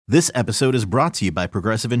This episode is brought to you by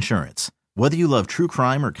Progressive Insurance. Whether you love true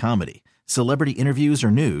crime or comedy, celebrity interviews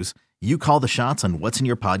or news, you call the shots on what's in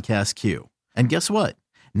your podcast queue. And guess what?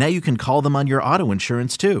 Now you can call them on your auto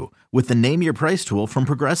insurance too with the Name Your Price tool from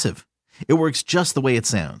Progressive. It works just the way it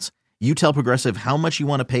sounds. You tell Progressive how much you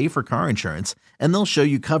want to pay for car insurance, and they'll show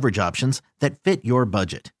you coverage options that fit your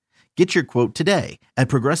budget. Get your quote today at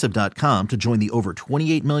Progressive.com to join the over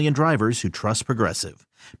 28 million drivers who trust Progressive.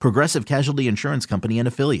 Progressive Casualty Insurance Company and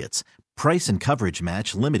Affiliates. Price and coverage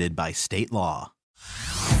match limited by state law.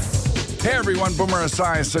 Hey everyone, Boomer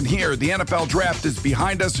Esiason here. The NFL Draft is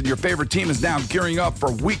behind us and your favorite team is now gearing up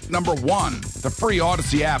for week number 1. The free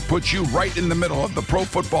Odyssey app puts you right in the middle of the pro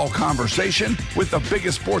football conversation with the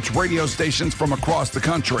biggest sports radio stations from across the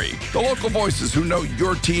country. The local voices who know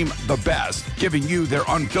your team the best, giving you their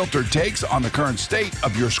unfiltered takes on the current state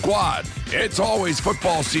of your squad. It's always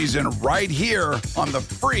football season right here on the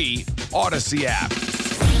free Odyssey app.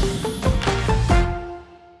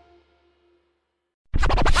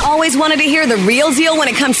 Always wanted to hear the real deal when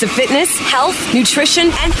it comes to fitness, health, nutrition,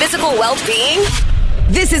 and physical well-being?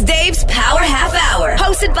 This is Dave's Power Half Hour,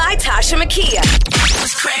 hosted by Tasha Makia.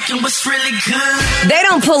 What's cracking? What's really good? They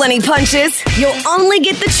don't pull any punches. You'll only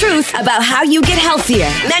get the truth about how you get healthier,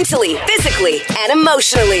 mentally, physically, and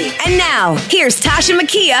emotionally. And now, here's Tasha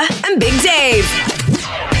Makia and Big Dave.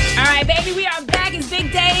 All right, baby, we are back. It's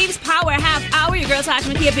Big Dave's Power Half Hour. Your girl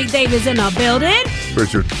Tasha Makia, Big Dave is in the building.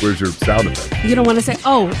 Where's your sound effect? You don't want to say,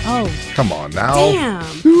 oh. Come on now. Damn.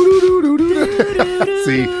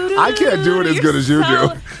 See, I can't do it as good as you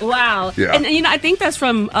do. Wow. Yeah. And, I think that's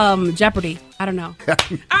from Jeopardy. I don't know. All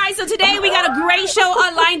right, so today we got a great show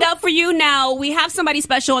lined up for you. Now, we have somebody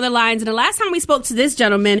special on the lines. And the last time we spoke to this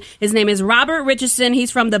gentleman, his name is Robert Richardson.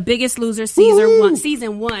 He's from The Biggest Loser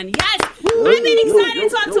Season 1. Yes. I've been excited to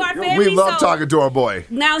talk to our family. We love talking to our boy.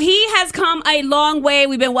 Now, he has come a long way.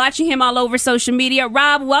 We've been watching him all over social media.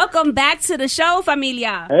 Rob, welcome back to the show,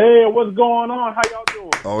 familia. Hey, what's going on? How y'all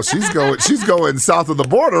doing? Oh, she's going south of the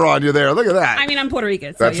border on you there. Look at that. I mean, I'm Puerto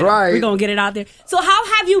Rican. So, That's right. We're going to get it out there. So how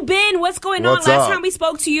have you been? What's going on? What's Last up? time we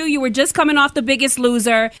spoke to you, you were just coming off The Biggest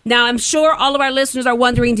Loser. Now, I'm sure all of our listeners are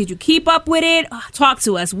wondering, did you keep up with it? Talk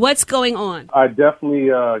to us. What's going on? I definitely,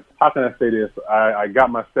 how can I say this? I got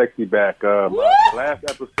my sexy back. My last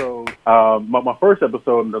episode, my first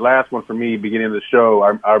episode, and the last one for me, beginning of the show,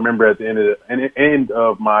 I remember at the end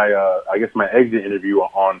of my, my exit interview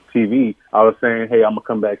on TV, I was saying, hey, I'm going to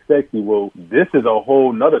come back sexy. Well, this is a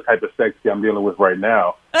whole nother type of sexy I'm dealing with right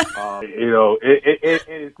now. It's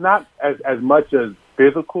not as much as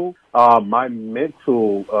physical. My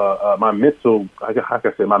mental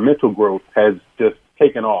growth has just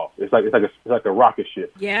taken off. It's like a rocket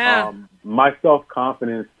ship. Yeah. My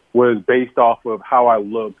self-confidence was based off of how I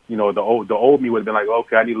looked. The old me would have been like,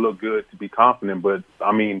 okay, I need to look good to be confident. But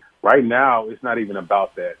I mean, right now, it's not even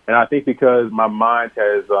about that. And I think because my mind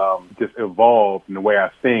has just evolved in the way I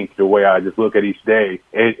think, the way I just look at each day,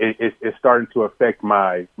 it's starting to affect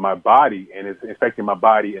my body, and it's affecting my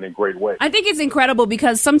body in a great way. I think it's incredible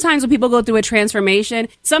because sometimes when people go through a transformation,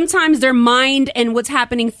 sometimes their mind and what's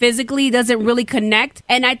happening physically doesn't really connect.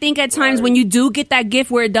 And I think at times when you do get that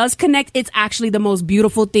gift where it does connect, it's actually the most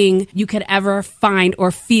beautiful thing you could ever find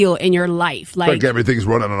or feel in your life. Like everything's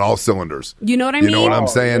running on all cylinders. You know what I mean? You know what I'm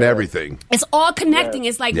saying? Everything. It's all connecting.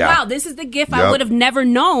 It's like, wow, this is the gift I would have never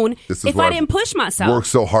known if I didn't push myself. Worked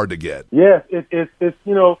so hard to get. Yes, it's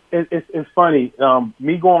funny.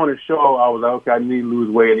 Me going on the show, I was like, okay, I need to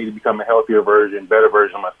lose weight. I need to become a healthier version, better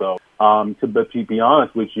version of myself. But to be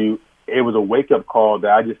honest with you, it was a wake-up call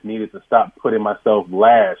that I just needed to stop putting myself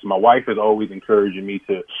last. My wife is always encouraging me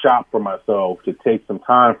to shop for myself, to take some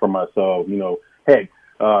time for myself. Heck,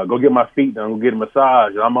 go get my feet done, go get a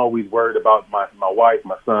massage. And I'm always worried about my wife,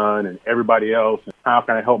 my son, and everybody else. And how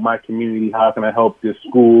can I help my community? How can I help this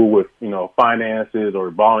school with, finances or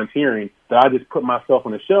volunteering? That I just put myself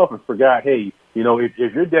on the shelf and forgot, hey,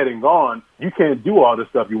 if you're dead and gone, you can't do all the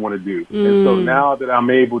stuff you want to do. And so now that I'm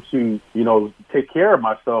able to, take care of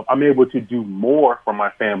myself, I'm able to do more for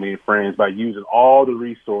my family and friends by using all the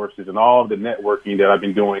resources and all of the networking that I've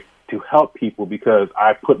been doing to help people because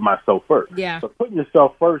I put myself first. Yeah. So putting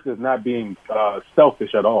yourself first is not being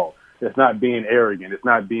selfish at all. It's not being arrogant. It's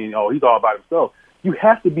not being, he's all about himself. You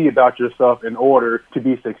have to be about yourself in order to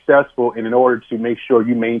be successful and in order to make sure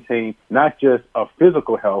you maintain not just a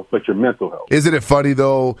physical health, but your mental health. Isn't it funny,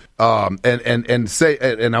 though, and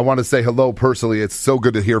I want to say hello personally. It's so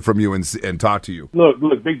good to hear from you and talk to you.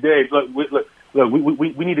 Look, Big Dave,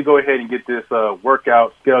 we need to go ahead and get this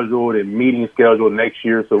workout scheduled and meeting scheduled next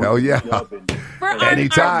year. So Hell yeah. for our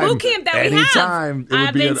Anytime. boot camp that we have. Anytime. It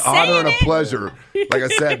would be an honor and a pleasure. Like I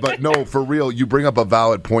said, but no, for real, you bring up a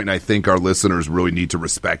valid point, and I think our listeners really need to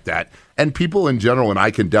respect that. And people in general, and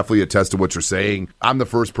I can definitely attest to what you're saying. I'm the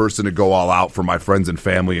first person to go all out for my friends and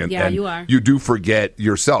family. And, Yeah, and you are. you do forget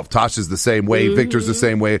yourself. Tasha's the same way. Victor's the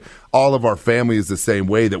same way. All of our family is the same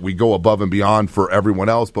way, that we go above and beyond for everyone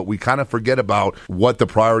else, but we kind of forget about what the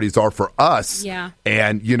priorities are for us. Yeah.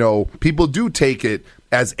 And, you know, people do take it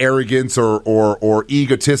as arrogance or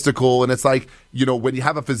egotistical. And it's like, you know, when you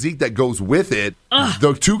have a physique that goes with it,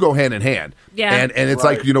 the two go hand in hand. Yeah. And it's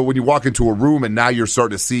like, you know, when you walk into a room and now you're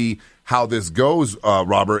starting to see how this goes,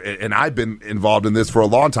 Robert, and I've been involved in this for a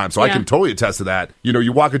long time, so I can totally attest to that. You know,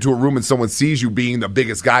 you walk into a room and someone sees you being the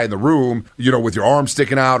biggest guy in the room, you know, with your arms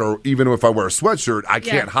sticking out, or even if I wear a sweatshirt, I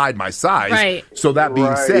can't hide my size. Right. So that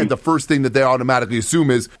being said, the first thing that they automatically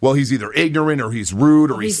assume is, well, he's either ignorant or he's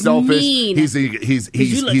rude or he's selfish. Mean.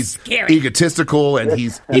 He's scary. egotistical and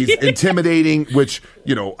he's intimidating, which,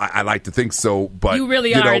 you know, I like to think so, but You really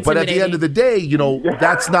you are know, but at the end of the day, you know,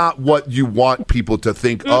 that's not what you want people to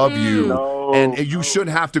think of you. No, And you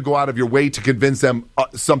shouldn't have to go out of your way to convince them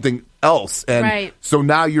something else. And so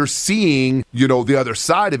now you're seeing, you know, the other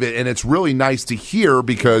side of it. And it's really nice to hear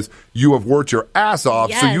because you have worked your ass off.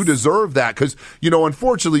 Yes. So you deserve that. Because, you know,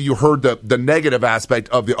 unfortunately, you heard the negative aspect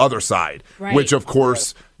of the other side, which, of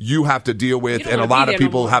course, you have to deal with, and a lot of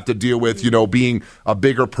people have to deal with, you know, being a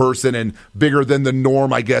bigger person and bigger than the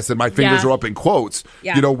norm, I guess, and my fingers are up in quotes.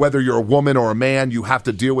 Yeah. You know, whether you're a woman or a man, you have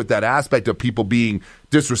to deal with that aspect of people being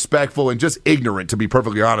disrespectful and just ignorant, to be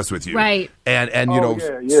perfectly honest with you. Right. And you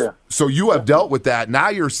know, so you have dealt with that. Now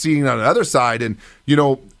you're seeing on the other side, and, you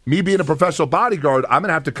know, me being a professional bodyguard, I'm going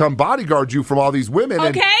to have to come bodyguard you from all these women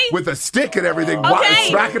and with a stick and everything,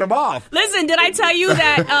 smacking them off. Listen, did I tell you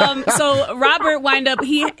that? So Robert wind up,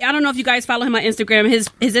 I don't know if you guys follow him on Instagram. His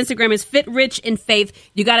Instagram is Fit Rich in Faith.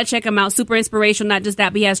 You got to check him out. Super inspirational. Not just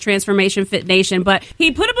that, but he has Transformation Fit Nation. But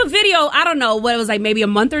he put up a video, I don't know what it was, like maybe a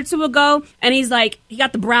month or two ago. And he's like, he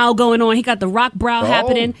got the brow going on. He got the rock brow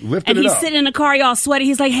happening. And he's sitting in the car, y'all sweaty.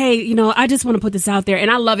 He's like, hey, you know, I just want to put this out there. And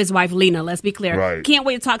I love his wife, Lena. Let's be clear. Right. Can't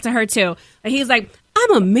wait to talk to her too. And he's like,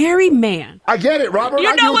 I'm a married man. I get it, Robert. You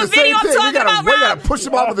I know do what the same video I'm thing. talking about, We Rob? got to push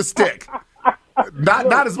him off with a stick.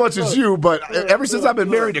 Not as much as you, but ever since I've been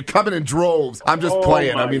married to coming in droves, I'm just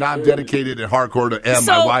playing. I mean, I'm dedicated and hardcore to Em,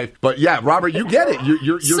 my wife. But yeah, Robert, you get it.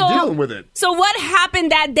 You're dealing with it. So what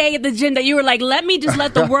happened that day at the gym that you were like, let me just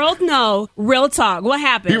let the world know, real talk? What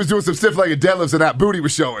happened? He was doing some stiff-legged deadlifts and that booty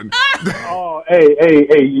was showing. Oh,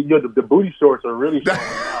 hey, you know, the booty shorts are really showing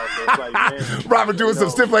out. So it's like, man, Robert doing some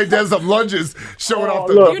stiff-legged deadlifts, some lunges, showing off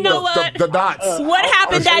the, look, You know what? the knots. What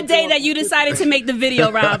happened that day that you decided to make the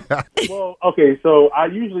video, Rob? well, okay, so I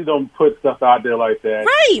usually don't put stuff out there like that.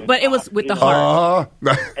 Right, but it was with the heart.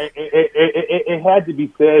 It had to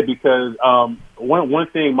be said because one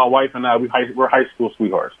thing, my wife and I, we're high school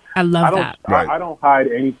sweethearts. I love that. I don't hide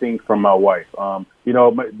anything from my wife. You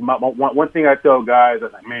know, one thing I tell guys,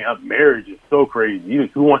 I'm like, man, marriage is so crazy.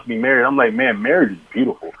 Who wants to be married? I'm like, man, marriage is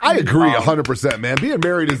beautiful. I agree 100%, man. Being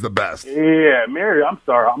married is the best. Yeah, married. I'm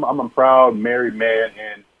sorry. I'm a proud married man,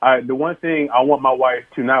 and the one thing I want my wife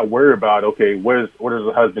to not worry about, okay, what is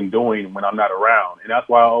the husband doing when I'm not around? And that's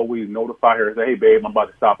why I always notify her, say, hey, babe, I'm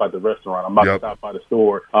about to stop at the restaurant. I'm about to stop by the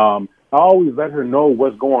store. I always let her know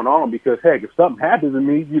what's going on because, heck, if something happens to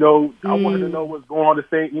me, you know, I want her to know what's going on to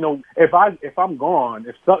say, you know, if I'm gone,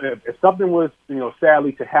 if something was, you know,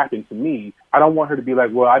 sadly to happen to me, I don't want her to be like,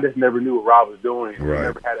 well, I just never knew what Rob was doing. We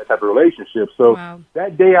never had that type of relationship. So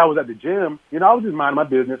that day I was at the gym, you know, I was just minding my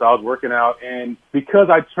business. I was working out. And because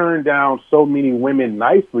I turned down so many women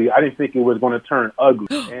nicely, I didn't think it was going to turn ugly.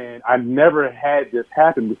 And I never had this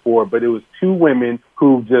happen before, but it was two women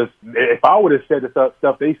who just, if I would have said the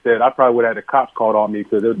stuff they said, I probably would have had the cops called on me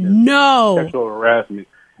because it was sexual harassment.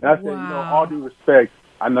 And I said, you know, all due respect,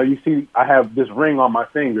 I know you see I have this ring on my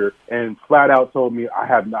finger, and flat out told me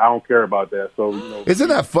I don't care about that. So, you know, isn't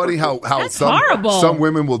that funny how some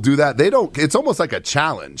women will do that? They don't. It's almost like a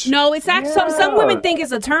challenge. No, it's actually some women think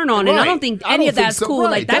it's a turn on, and I don't think any of that's cool.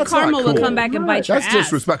 Like that karma will come back and bite your ass. That's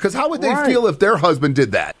disrespect. Because how would they feel if their husband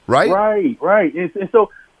did that? Right. Right. And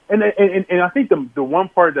so. And I think the one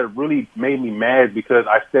part that really made me mad because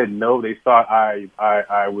I said no, they thought I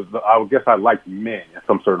guess I liked men in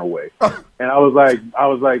some certain way, and I was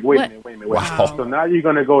like, wait a minute. Wow. So now you're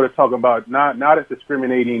gonna go to talk about not it's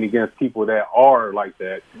discriminating against people that are like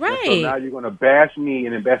that, right? And so now you're gonna bash me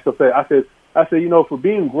and then bash. So I said, you know, for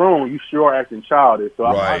being grown, you sure are acting childish. So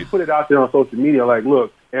I put it out there on social media, like,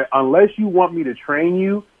 look, unless you want me to train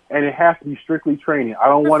you. and it has to be strictly training. I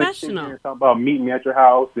don't want to sit Professional. here and talk about meet me at your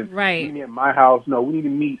house and Right. meet me at my house. No, we need to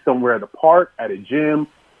meet somewhere at a park, at a gym,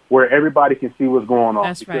 where everybody can see what's going on.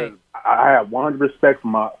 That's because right. I have 100% respect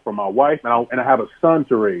for my wife, and I have a son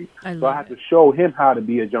to raise. I So love I have it. to show him how to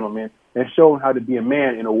be a gentleman and show him how to be a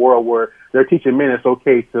man in a world where they're teaching men it's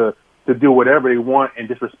okay to do whatever they want and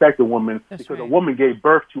disrespect a woman That's because right. a woman gave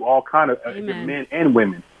birth to all kind of Amen. men and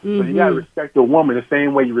women. So you Mm-hmm. got to respect a woman the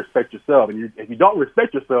same way you respect yourself. And if you don't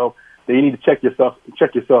respect yourself, then you need to check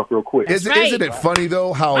yourself real quick. Isn't it funny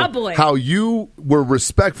though My boy. how you were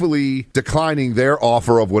respectfully declining their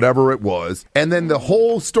offer of whatever it was, and then the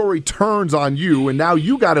whole story turns on you, and now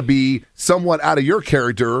you got to be somewhat out of your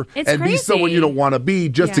character It's and be crazy. someone you don't want to be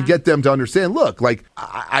just to Yeah. get them to understand. Look, like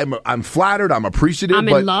I'm flattered, I'm appreciative, I'm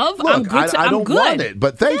in but love, look, I'm good I I'm don't good. want it,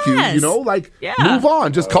 but thank you. Yes. You know, like Yeah. move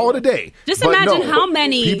on, just call it a day. Just But imagine no, how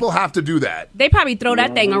many- people have to do that. They probably throw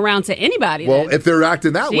that thing around to anybody. Well, then. if they're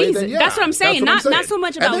acting that way, then Jesus, yeah. that's what I'm saying. That's what I'm Not so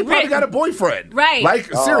much And about they probably Rick. got a boyfriend. Right. Like,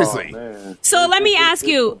 seriously. Man. So let me ask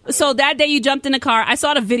you. So that day you jumped in the car, I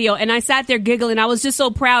saw the video and I sat there giggling. I was just so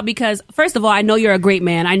proud because, first of all, I know you're a great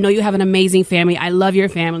man. I know you have an amazing family. I love your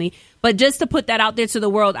family. But just to put that out there to the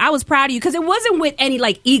world, I was proud of you because it wasn't with any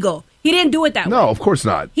ego. He didn't do it that way. No, of course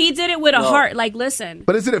not. He did it with a heart. Like, listen.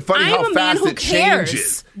 But isn't it funny I'm how a man fast who it cares.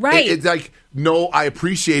 changes? Right. It's like, no, I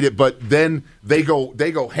appreciate it, but then they go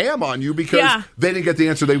ham on you because Yeah. they didn't get the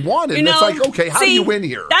answer they wanted. You know, and it's like, okay, how do see, you win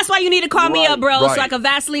here? That's why you need to call me Right, up, bro, right. so I can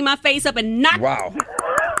Vaseline my face up and knock Wow. him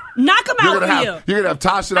You're out gonna for have you. you're gonna have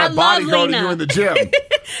Tasha and I I love bodyguarding Lena. you in the gym.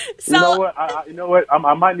 So, You know what? You know what?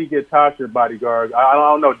 I might need to get Tasha a bodyguard. I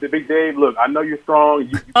don't know. Big Dave, look, I know you're strong.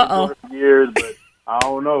 You've been doing it for years, but I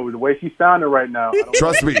don't know. The way she's sounding right now. I don't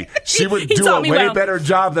Trust me, she would He do a taught me way well. better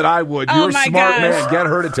job than I would. Oh, You're a my smart gosh. man. Get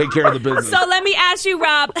her to take care of the business. So let me ask you,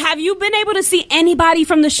 Rob, have you been able to see anybody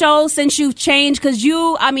from the show since you've changed? Because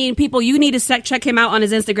people, you need to check him out on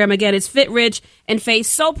his Instagram again. It's Fit Rich and Face.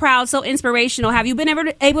 So proud, so inspirational. Have you been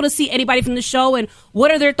able to see anybody from the show, and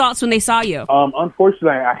what are their thoughts when they saw you? Unfortunately,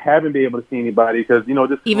 I haven't been able to see anybody because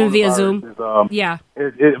this Even via coronavirus Zoom? Is, Yeah.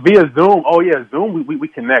 via Zoom. Oh yeah, Zoom. We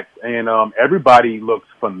connect, and everybody looks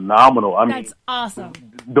phenomenal. I mean, That's awesome.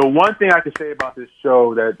 the one thing I can say about this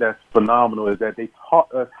show that's phenomenal is that they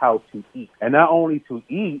taught us how to eat, and not only to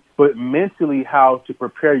eat, but mentally how to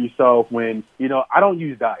prepare yourself when I don't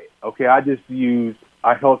use diet. Okay, I just use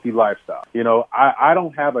a healthy lifestyle. I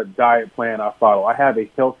don't have a diet plan I follow. I have a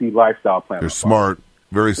healthy lifestyle plan. You're I follow. smart.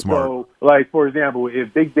 Very smart. So, like, for example,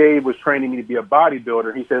 if Big Dave was training me to be a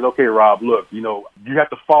bodybuilder, he says, okay, Rob, look, you have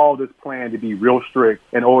to follow this plan to be real strict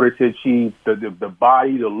in order to achieve the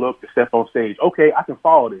body, the look, the step on stage. Okay, I can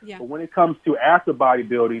follow this. Yeah. But when it comes to after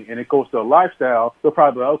bodybuilding and it goes to a lifestyle, they'll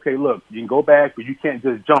probably be like, okay, look, you can go back, but you can't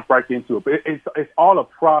just jump right into it. But it's all a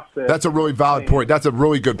process. That's a really valid point. That's a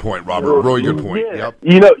really good point, Robert. Really good point. Yeah.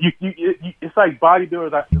 Yep. It's like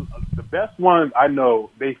bodybuilders. The best ones I know,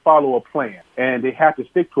 they follow a plan and they have to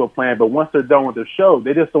stick to a plan. But once they're done with their show,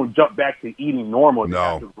 they just don't jump back to eating normal. They No.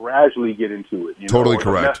 have to gradually get into it. Totally or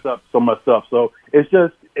they'll correct. Mess up so much stuff. So it's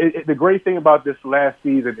just the great thing about this last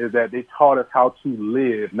season is that they taught us how to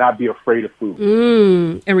live, not be afraid of food.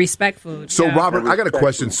 And respect food. So, yeah. Robert, I got a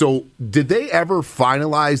question. So, did they ever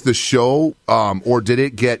finalize the show, or did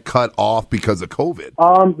it get cut off because of COVID?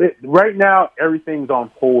 Right now, everything's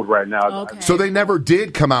on hold right now. Okay. So they never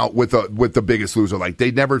did come out with the Biggest Loser. Like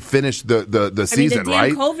they never finished the season, the right?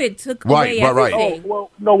 damn COVID took Right, away right. everything. Oh,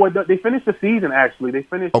 well, no, they finished the season, actually. They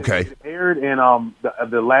finished Okay. It aired in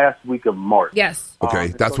the last week of March. Yes. Okay,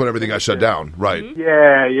 that's when everything got shut down, right?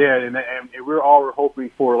 Yeah, and we're all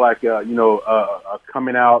hoping for like a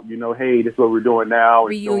coming out. Hey, this is what we're doing now.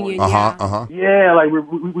 and showing- Reunion. Uh-huh. Yeah, like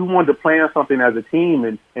we wanted to plan something as a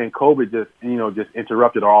team, and COVID just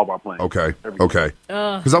interrupted all of our plans. Okay.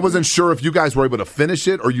 Because I wasn't sure if you guys were able to finish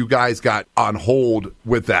it or you guys got on hold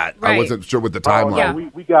with that. I Right. wasn't sure with the Oh,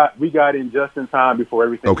 timeline. no, we got in just in time before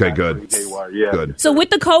everything. Okay, got good. really haywire. Yeah, Good. So with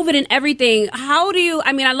the COVID and everything, how do you,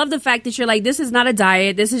 I love the fact that you're like, this is not a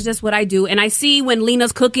diet. This is just what I do. And I see when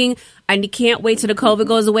Lena's cooking, I can't wait till the COVID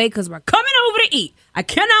goes away because we're coming over to eat. I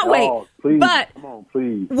cannot wait. Oh, please, But come on,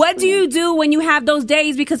 please. what do you do when you have those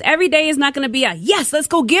days? Because every day is not going to be a yes, let's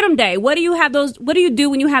go get them day. What do you do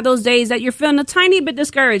when you have those days that you're feeling a tiny bit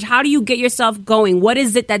discouraged? How do you get yourself going? What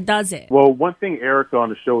is it that does it? Well, one thing Erica on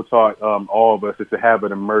the show taught all of us is to have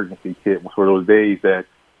an emergency kit for those days that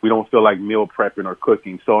we don't feel like meal prepping or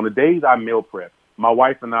cooking. So on the days I meal prep, my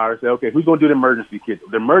wife and I say, okay, who's going to do the emergency kit?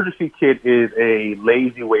 The emergency kit is a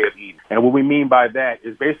lazy way of eating. And what we mean by that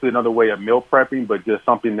is basically another way of meal prepping, but just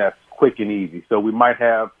something that's quick and easy. So we might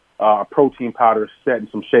have protein powder set in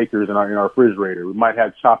some shakers in our refrigerator. We might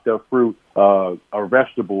have chopped up fruit, or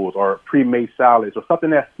vegetables, or pre-made salads, or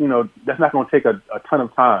something that's not going to take a ton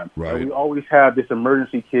of time. Right. And we always have this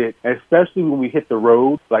emergency kit, especially when we hit the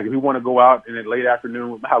road. Like if we want to go out in the late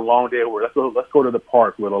afternoon, how long day we're, let's go to the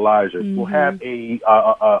park with Elijah. Mm-hmm. We'll have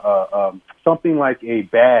something like a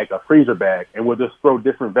freezer bag, and we'll just throw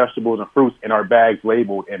different vegetables and fruits in our bags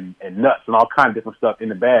labeled and nuts and all kinds of different stuff in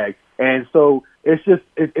the bag. And so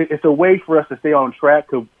it's a way for us to stay on track,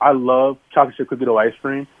 because I love chocolate chip cookie dough ice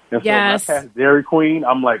cream. And so when I pass Dairy Queen,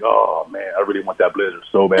 I'm like, oh man, I really want that Blizzard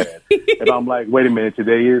so bad. And I'm like, wait a minute,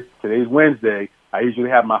 today's Wednesday. I usually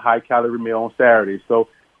have my high calorie meal on Saturday. So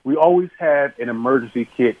we always have an emergency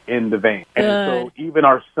kit in the van. And so even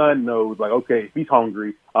our son knows, like, okay, if he's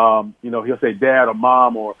hungry, he'll say dad or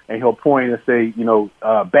mom, and he'll point and say,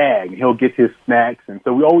 bag, and he'll get his snacks. And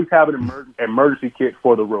so we always have an emergency kit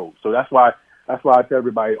for the road. So that's why I tell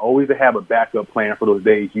everybody, always to have a backup plan for those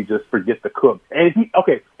days you just forget to cook. And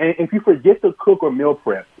if you forget to cook or meal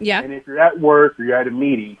prep, and if you're at work or you're at a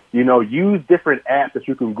meeting, use different apps that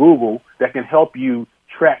you can Google that can help you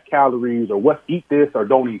track calories, or eat this or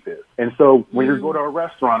don't eat this. And so when you go to a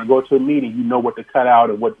restaurant or go to a meeting, you know what to cut out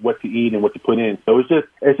and what to eat and what to put in. So it's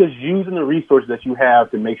just using the resources that you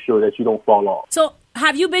have to make sure that you don't fall off. So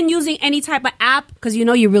have you been using any type of app? Because you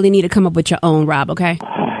really need to come up with your own, Rob, okay?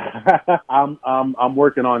 I'm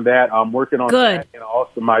working on that. I'm working on Good. that. And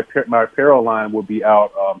also my apparel line will be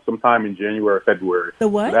out sometime in January or February. The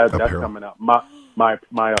what? So that's coming out. My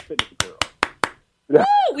fitness apparel.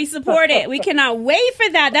 Ooh, we support it. We cannot wait for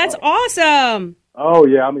that. That's awesome. Oh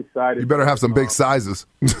yeah, I'm excited. You better have some big sizes.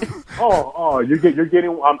 You're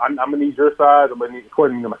getting. I'm gonna need your size. I'm gonna need,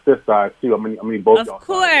 according to my sis size too. I'm gonna need both. Of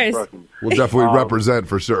course. We'll definitely represent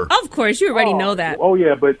for sure. Of course, you already know that. Oh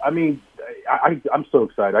yeah, but I mean, I'm so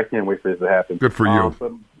excited. I can't wait for this to happen. Good for you.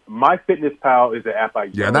 But MyFitnessPal is the app I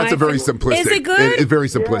use. Yeah, that's a very simplistic. Is it good? It's very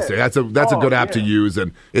simplistic. Yeah. That's a good app to use,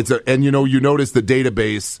 and you notice the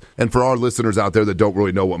database. And for our listeners out there that don't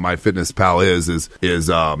really know what MyFitnessPal is it's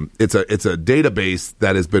a database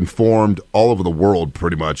that has been formed all over the world,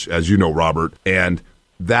 pretty much, as you know, Robert, and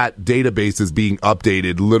that database is being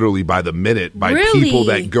updated literally by the minute by people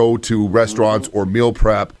that go to restaurants or meal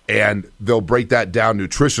prep, and they'll break that down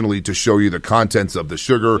nutritionally to show you the contents of the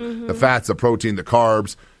sugar, the fats, the protein, the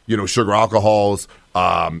carbs, sugar alcohols,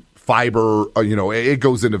 fiber, it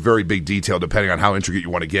goes into very big detail depending on how intricate you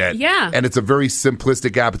want to get. Yeah. And it's a very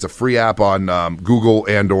simplistic app. It's a free app on Google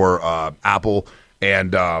and or Apple.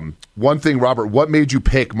 And one thing, Robert, what made you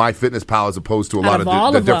pick MyFitnessPal as opposed to a lot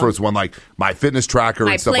of the different one, like MyFitnessTracker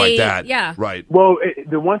and stuff like that? Yeah. Right. Well,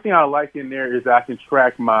 the one thing I like in there is I can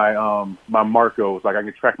track my my macros. Like I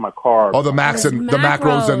can track my carbs. Oh, the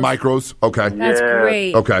macros and micros. Okay. That's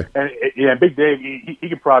great. Okay. And Big Dave, he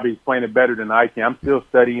could probably explain it better than I can. I'm still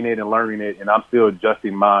studying it and learning it, and I'm still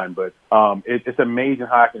adjusting mine. But it's amazing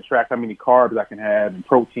how I can track how many carbs I can have and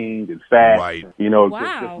proteins and fats. Right.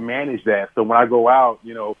 Just manage that. So when I go out,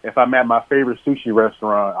 if I'm at my favorite sushi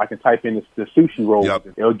restaurant, I can type in the sushi roll. Yep.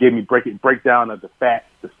 It'll give me breakdown of the fats,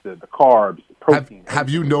 the carbs, the protein. Have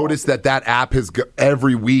you noticed that app has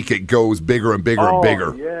every week it goes bigger and bigger and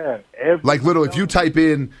bigger? Yeah. Like literally, if you type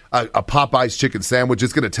in a Popeyes chicken sandwich,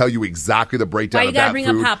 it's going to tell you exactly the breakdown of that food. Why you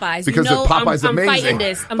got to bring up Popeyes? Because Popeyes I'm amazing. fighting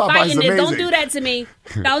this. I'm Popeyes fighting this. amazing. Don't do that to me.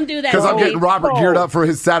 Don't do that Because to I'm me. getting Robert geared up for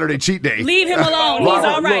his Saturday cheat day. Leave him alone. Robert,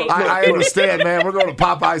 He's all right. I understand, man. We're going to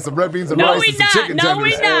Popeyes, some red beans and rice and some chicken tenders. No, we're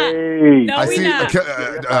not. Hey. No, I we're see. not.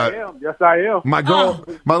 Yes, I am. My girl,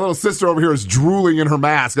 my little sister over here is drooling in her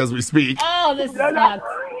mask as we speak. Oh, this is nuts.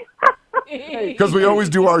 Because we always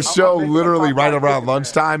do our show literally right around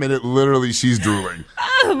lunchtime, and she's drooling.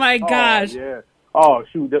 Oh, my gosh. Yeah. Oh,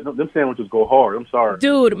 shoot. Them sandwiches go hard. I'm sorry.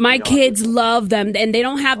 Dude, my kids love them, and they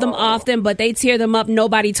don't have them often, but they tear them up.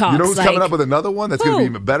 Nobody talks. You know who's coming up with another one that's going to be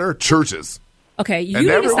even better? Churches. Okay, you and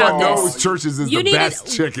need to stop everyone knows this. Churches is the best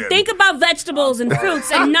chicken. Think about vegetables and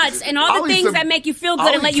fruits and nuts and all the things that make you feel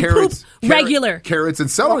good and let you poop regular. Carrots and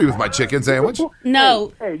celery with my chicken sandwich.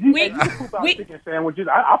 No. Hey, you poop out chicken sandwiches.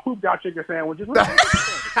 I pooped out chicken sandwiches. Rob,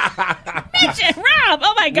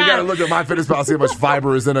 oh my God. You got to look at MyFitnessPal, see how much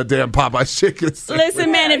fiber is in a damn Popeyes chicken sandwich.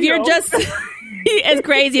 Listen, man, if you're just... It's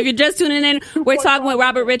crazy. If you're just tuning in, we're talking with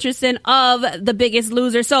Robert Richardson of The Biggest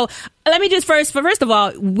Loser. So let me just first of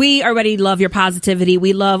all, we already love your positivity.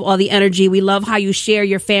 We love all the energy. We love how you share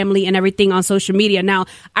your family and everything on social media. Now,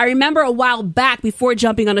 I remember a while back before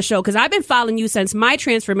jumping on the show, because I've been following you since my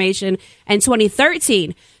transformation in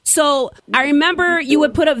 2013. So I remember you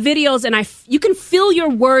would put up videos and you can feel your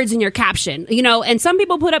words in your caption, and some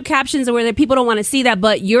people put up captions where people don't want to see that,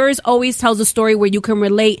 but yours always tells a story where you can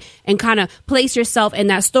relate and kind of place yourself in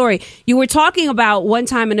that story. You were talking about one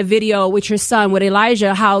time in a video with your son, with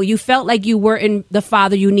Elijah, how you felt like you weren't the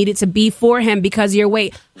father you needed to be for him because of your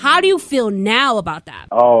weight. How do you feel now about that?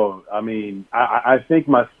 Oh, I mean, I think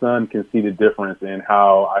my son can see the difference in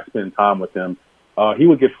how I spend time with him. He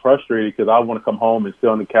would get frustrated because I want to come home and sit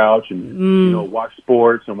on the couch and, watch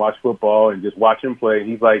sports and watch football and just watch him play.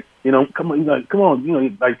 He's like, come on, he's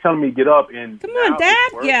like telling me to get up. And come on,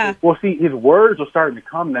 Dad. Yeah. Well, see, his words are starting to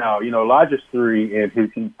come now. Elijah's 3 and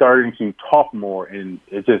he's starting to talk more, and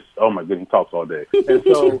it just, oh my goodness, he talks all day. And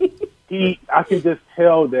so I can just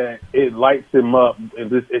tell that it lights him up.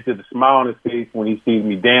 And it's just a smile on his face when he sees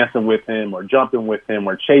me dancing with him or jumping with him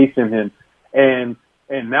or chasing him.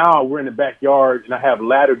 And now we're in the backyard, and I have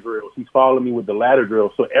ladder drills. He's following me with the ladder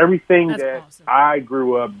drills. So everything That's that awesome. I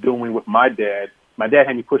grew up doing with my dad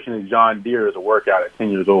had me pushing a John Deere as a workout at 10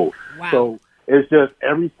 years old. Wow. So it's just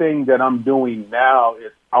everything that I'm doing now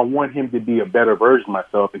is I want him to be a better version of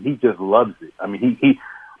myself, and he just loves it. I mean,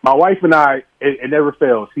 my wife and I, it never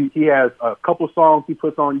fails. He has a couple songs he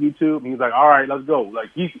puts on YouTube, and he's like, all right, let's go. Like,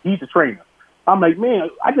 he's a trainer. I'm like, man,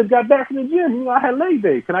 I just got back from the gym. I had leg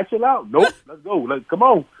day. Can I chill out? Nope. Let's go. Come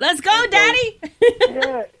on. Let's go, Daddy.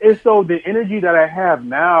 Yeah. And so the energy that I have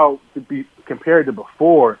now to be compared to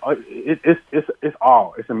before,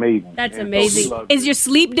 it's amazing. That's and amazing. So Is your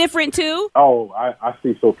sleep different too? Oh, I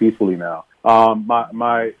sleep so peacefully now.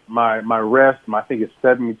 My rest, I think it's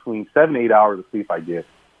between 7 to 8 hours of sleep I get.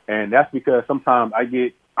 And that's because sometimes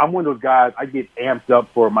I'm one of those guys, I get amped up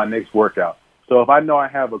for my next workout. So if I know I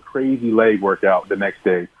have a crazy leg workout the next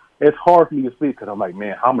day, it's hard for me to sleep because I'm like,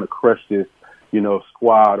 man, how I'm going to crush this,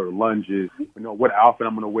 squat or lunges, what outfit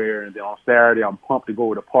I'm going to wear. And then on Saturday, I'm pumped to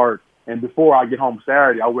go to the park. And before I get home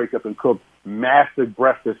Saturday, I wake up and cook massive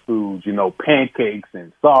breakfast foods, pancakes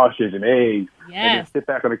and sausage and eggs. Yes. And then sit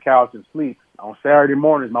back on the couch and sleep. On Saturday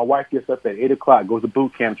mornings, my wife gets up at 8 o'clock, goes to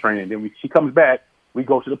boot camp training. Then she comes back. We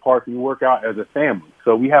go to the park and we work out as a family.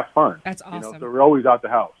 So we have fun. That's awesome. So we're always out the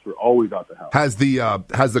house. Has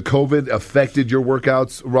the COVID affected your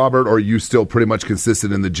workouts, Robert, or are you still pretty much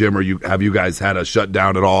consistent in the gym, or have you guys had a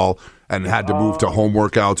shutdown at all and had to move to home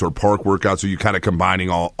workouts or park workouts? Or are you kind of combining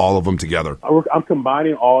all of them together? I'm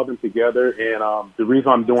combining all of them together, and the reason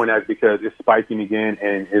I'm doing that is because it's spiking again,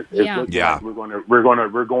 and it's like we're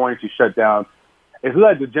going to shut down. It's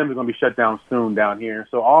like the gym is going to be shut down soon down here.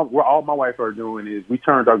 So all my wife are doing is we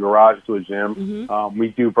turned our garage into a gym. Mm-hmm. We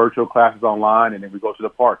do virtual classes online, and then we go to the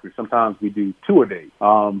park. Sometimes we do 2 a day.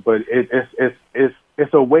 But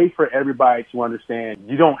it's a way for everybody to understand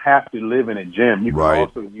you don't have to live in a gym. You can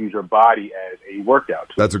also use your body as a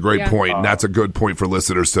workout. That's a great point, and that's a good point for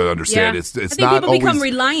listeners to understand. Yeah. It's I think not people always, become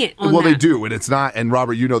reliant on well, that. they do, and it's not. And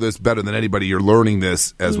Robert, you know this better than anybody. You're learning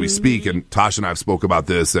this as we speak, and Tasha and I have spoke about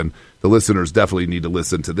this, and the listeners definitely need to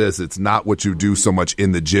listen to this. It's not what you do so much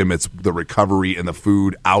in the gym; it's the recovery and the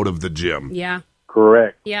food out of the gym. Yeah.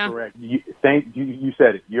 Correct. Yeah. Correct. You said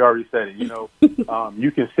it. You already said it.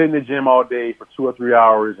 You can sit in the gym all day for 2 or 3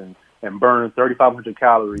 hours and burn 3,500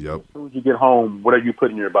 calories. Yep. As soon as you get home, what are you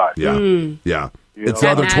putting in your body? Yeah. Yeah. It's the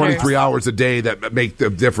That other matters. 23 hours a day that make the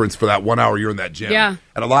difference for that 1 hour you're in that gym. Yeah.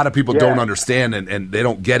 And a lot of people don't understand and they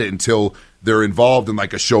don't get it until they're involved in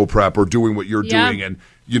like a show prep or doing what you're doing and,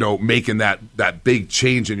 making that big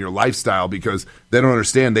change in your lifestyle because they don't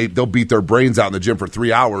understand. They'll beat their brains out in the gym for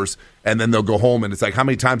 3 hours and then they'll go home and it's like, how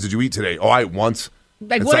many times did you eat today? Oh, I ate once.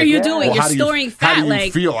 Like, what are you doing? Well, You're storing fat. How do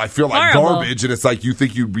you feel? I feel like garbage, and it's like you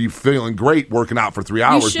think you'd be feeling great working out for 3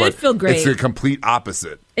 hours, should but feel great. it's the complete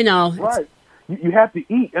opposite. Right. You have to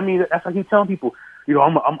eat. I mean, that's like he's telling people.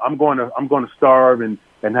 I'm going to starve and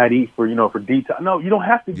not eat for detox. No, you don't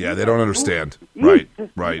have to. Yeah, they don't understand. Eat.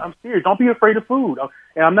 Right. I'm serious. Don't be afraid of food.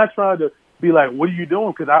 And I'm not trying to be like, what are you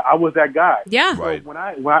doing? Because I was that guy. Yeah. So Right.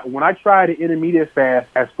 when I tried an intermediate fast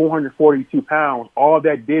at 442 pounds, all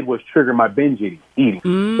that did was trigger my binge eating.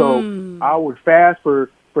 So I would fast for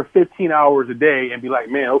 15 hours a day and be like,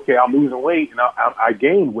 man, okay, I'm losing weight, and I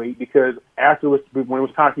gained weight because afterwards, when it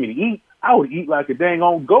was time for me to eat, I would eat like a dang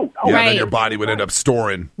on goat. Then your body would end up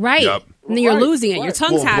storing. Right. Yep. And then you're losing it. Your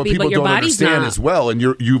tongue's happy, but your body's don't understand not. as well, and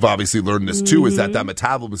you've obviously learned this too, is that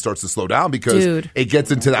metabolism starts to slow down because it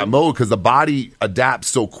gets into that mode because the body adapts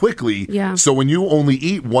so quickly. Yeah. So when you only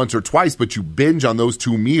eat once or twice, but you binge on those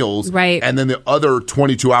 2 meals, right, and then the other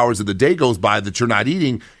 22 hours of the day goes by that you're not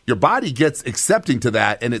eating, your body gets accepting to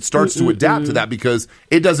that, and it starts to adapt to that because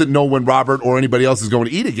it doesn't know when Robert or anybody else is going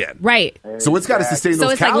to eat again. Right. So it's got to sustain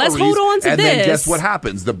those it's calories. like, let's hold on to and this. then guess what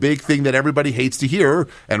happens? The big thing that everybody hates to hear,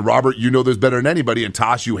 and Robert, you know this better than anybody, and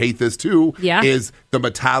Tosh, you hate this too, is the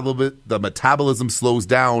metabolism slows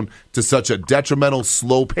down to such a detrimental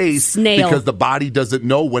slow pace because the body doesn't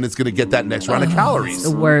know when it's going to get that next round of calories.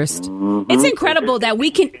 The worst. It's incredible that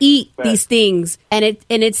we can eat these things and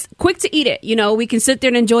it's quick to eat it. You know, we can sit there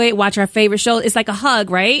and enjoy it, watch our favorite show. It's like a hug,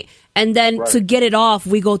 right? And then to get it off,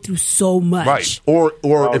 we go through so much. Right. Or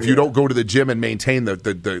if you don't go to the gym and maintain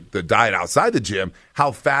the diet outside the gym,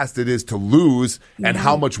 how fast it is to lose and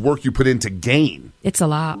how much work you put in to gain. It's a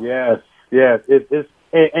lot. Yes.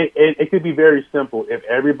 It could be very simple if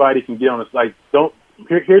everybody can get on this. Like,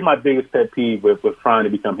 here's my biggest pet peeve with trying to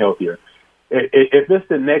become healthier. If it's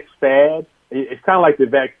the next fad, it's kind of like the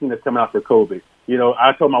vaccine that's coming out for COVID. You know,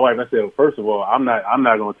 I told my wife, I said, well, first of all, I'm not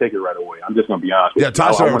going to take it right away. I'm just going to be honest with you. Yeah,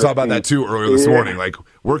 Tosh and I were talking about that too earlier this morning. Like,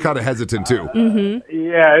 we're kind of hesitant too.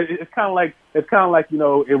 Yeah, it's kind of like you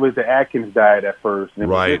know, it was the Atkins diet at first, and it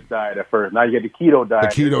was this diet at first. Now you get the keto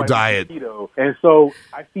diet. The keto diet. Keto. And so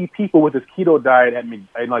I see people with this keto diet at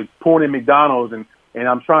like pouring in McDonald's, and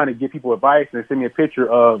I'm trying to give people advice, and they send me a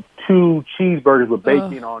picture of 2 cheeseburgers with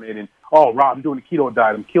bacon on it, and oh, Rob, I'm doing the keto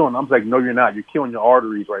diet. I'm killing. I'm like, no, you're not. You're killing your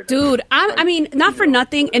arteries right now. Dude, I mean, not for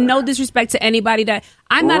nothing, and no disrespect to anybody that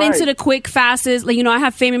I'm not into the quick fasts. Like, you know, I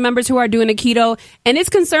have family members who are doing the keto, and it's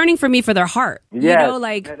concerning for me for their heart. Yeah, you know,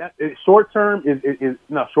 like short term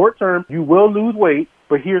short term you will lose weight.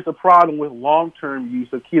 But here's the problem with long-term use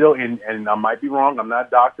of keto, and I might be wrong. I'm not a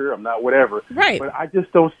doctor. I'm not whatever. Right. But I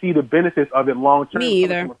just don't see the benefits of it long-term. Me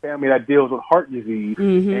either. From a family that deals with heart disease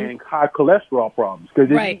and high cholesterol problems.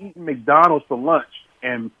 Because if you're eating McDonald's for lunch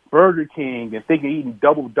and Burger King and thinking eating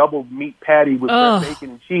double meat patty with bacon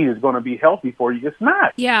and cheese is going to be healthy for you, it's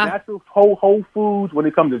not. Yeah. Natural whole foods when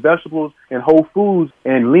it comes to vegetables and whole foods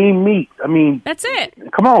and lean meat. I mean, that's it.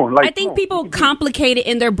 Come on. Like, I think people complicate it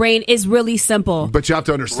in their brain. Is really simple. But you have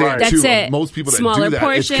to understand, too, most people that Smaller do that,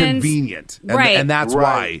 portions. it's convenient. Right. And that's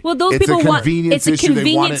why. Well, those it's people a convenience it's issue.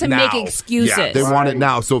 convenient to they want it make now. excuses. Yeah, they want it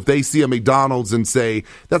now. So if they see a McDonald's and say,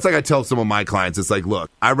 that's like I tell some of my clients, it's like,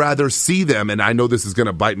 look, I'd rather see them, and I know this is going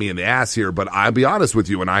to bite me in the ass here, but I'll be honest with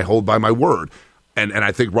you, and I hold by my word. And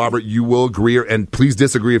I think, Robert, you will agree, and please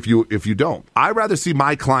disagree if you don't. I'd rather see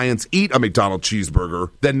my clients eat a McDonald's cheeseburger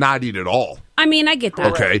than not eat at all. I mean, I get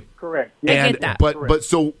that. Okay. Correct. Yeah, I get that. But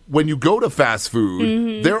so when you go to fast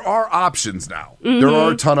food, there are options now. There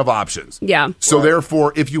are a ton of options. Yeah. So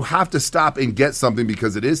therefore, if you have to stop and get something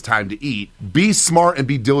because it is time to eat, be smart and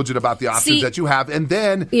be diligent about the options that you have. And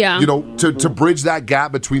then, you know, to bridge that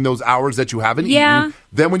gap between those hours that you haven't eaten,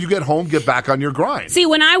 then when you get home, get back on your grind. See,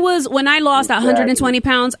 when I lost 120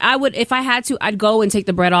 pounds, I would, if I had to, I'd go and take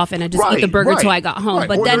the bread off and I'd just eat the burger till I got home.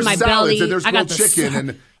 But or then my belly, I got the chicken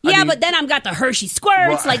and but then I've got the Hershey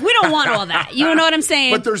squirts. Like, we don't want all that. You know what I'm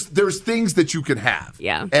saying? But there's things that you can have.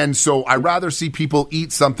 Yeah. And so I'd rather see people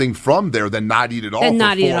eat something from there than not eat it all for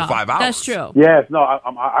 4 or 5 hours. That's true. Yes, no,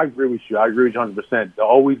 I agree with you. I agree with you 100%. To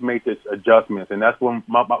always make this adjustments, and that's what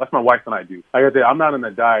that's my wife and I do. Like I said, I'm not on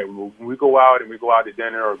a diet. When we go out and we go out to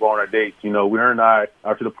dinner or go on our dates, you know, her and I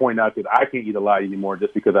are to the point now that I can't eat a lot anymore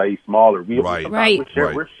just because I eat smaller.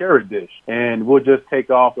 We'll share a dish, and we'll just take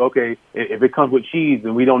off. Okay, if it comes with cheese,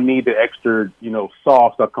 then we don't need the extra, you know,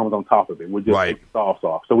 sauce that comes on top of it. We'll just take the sauce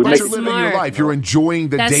off. So you're living your life. You're enjoying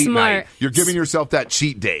the date night. You're giving yourself that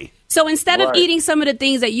cheat day. So instead of eating some of the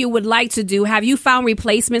things that you would like to do, have you found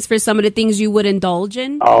replacements for some of the things you would indulge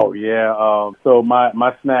in? Oh, yeah. So my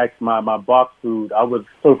snacks, my box food,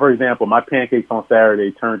 for example, my pancakes on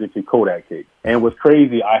Saturday turned into Kodak cakes. And what's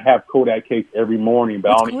crazy, I have Kodak cakes every morning,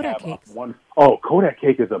 but I only have one. Oh, Kodak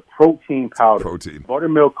cake is a protein powder.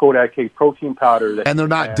 Buttermilk Kodak cake, protein powder. And they're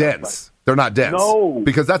not dense. They're not dense. No.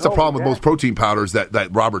 Because that's a problem with most protein powders that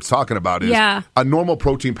Robert's talking about is a normal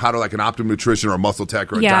protein powder like an Optimum Nutrition or a Muscle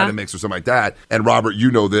Tech or a Dynamix or something like that. And Robert,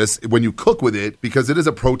 you know this, when you cook with it, because it is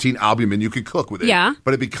a protein albumin, you can cook with it. Yeah.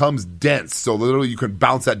 But it becomes dense. So literally you can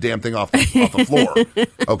bounce that damn thing off the floor.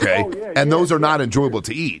 Okay? And those are not enjoyable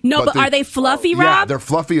to eat. No, but are they fluffy, Rob? Yeah, they're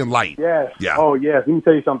fluffy and light. Yes. Yeah. Oh, yes. Let me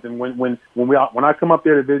tell you something. When I come up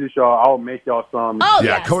there to visit y'all, I'll make y'all some. Oh,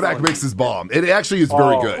 yeah. Kodak Mix is bomb. It actually is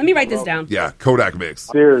very good. Let me write this down. down. Yeah, Kodak mix.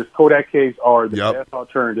 Kodak cakes are the Yep. best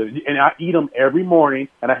alternative, and I eat them every morning.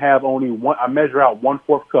 And I have only one. I measure out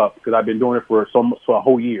 1/4 cup because I've been doing it for a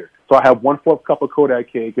whole year. So I have 1/4 cup of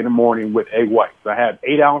Kodak cake in the morning with egg whites. I have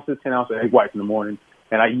 8 ounces, 10 ounces of egg whites in the morning,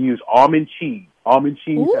 and I use almond cheese. Almond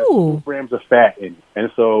cheese has 2 grams of fat in it, and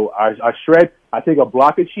so I shred. I take a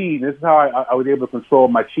block of cheese. And this is how I was able to control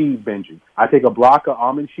my cheese binging. I take a block of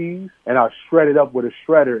almond cheese and I shred it up with a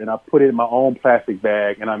shredder and I put it in my own plastic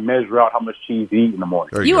bag and I measure out how much cheese to eat in the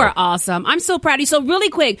morning. You are awesome. I'm so proud of you. So really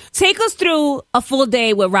quick, take us through a full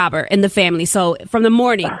day with Robert and the family. So from the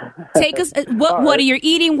morning, take us, what are you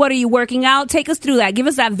eating? What are you working out? Take us through that. Give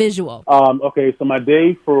us that visual. Okay, so my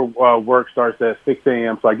day for work starts at 6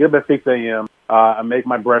 a.m. So I get up at 6 a.m. I make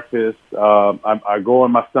my breakfast. I go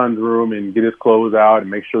in my son's room and get his clothes out and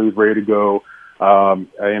make sure he's ready to go. I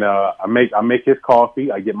make his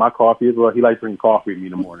coffee. I get my coffee as well. He likes drinking coffee with me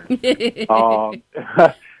in the morning.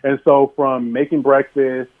 And so from making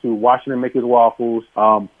breakfast to washing and making his waffles,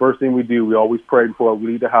 first thing we do, we always pray before we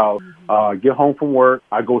leave the house. Get home from work,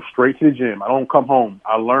 I go straight to the gym. I don't come home.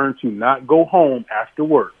 I learned to not go home after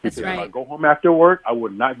work. That's right. If I go home after work, I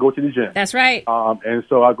would not go to the gym. That's right. And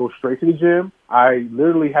so I go straight to the gym. I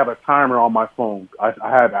literally have a timer on my phone. I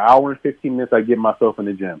have an hour and 15 minutes I get myself in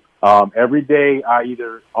the gym. Every day,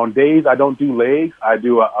 on days I don't do legs, I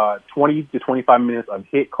do 20 to 25 minutes of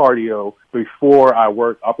HIIT cardio before I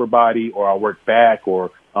work upper body or I work back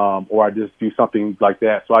or I just do something like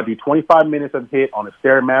that. So I do 25 minutes of HIIT on a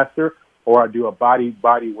Stairmaster, or I do a body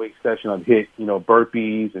weight session of HIIT,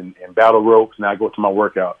 burpees and battle ropes, and I go to my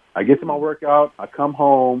workout. I get to my workout, I come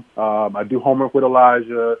home, I do homework with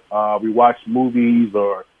Elijah, we watch movies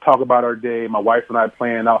or talk about our day. My wife and I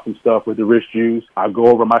plan out some stuff with the Rich Juice. I go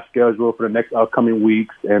over my schedule for the next upcoming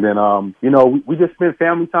weeks, and then, we just spend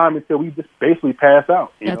family time until we just basically pass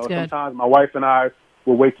out. That's good. Sometimes my wife and I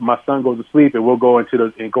will wait till my son goes to sleep, and we'll go into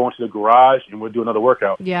the garage, and we'll do another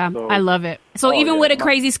workout. Yeah, so, I love it. So even with a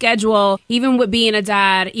crazy schedule, even with being a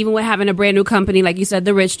dad, even with having a brand new company, like you said,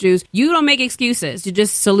 the Rich Juice, you don't make excuses. You're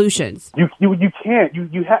just solutions. You can't.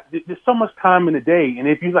 You have. There's so much time in the day, and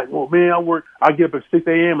if you're like, well, man, I get up at 6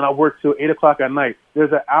 a.m. and I work till 8 o'clock at night.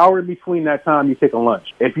 There's an hour in between that time you take a lunch.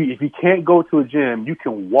 If you can't go to a gym, you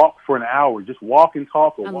can walk for an hour. Just walk and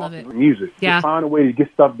talk or walk and music. Yeah. Just find a way to get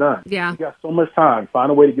stuff done. Yeah. You got so much time. Find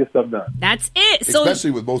a way to get stuff done. That's it. So,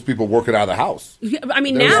 especially with most people working out of the house. I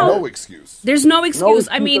mean, there's now no excuse. There's no excuse.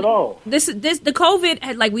 I mean, the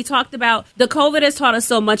COVID, like we talked about, the COVID has taught us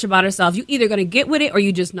so much about ourselves. You either going to get with it or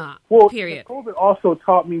you just not. Well, period. COVID also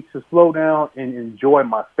taught me to slow down and enjoy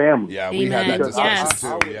my family. Yeah, we had that discussion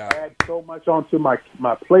I too. would add so much onto my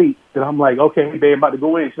plate that I'm like, okay, babe, I'm about to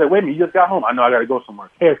go in. She's like, wait a minute, you just got home. I know I got to go somewhere.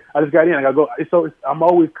 Hey, I just got in. I got to go. So I'm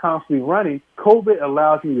always constantly running. COVID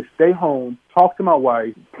allows me to stay home, talk to my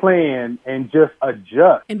wife, plan, and just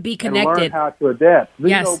adjust. And be connected. And learn how to adapt.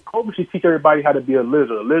 Yes. COVID should teach everybody how to be a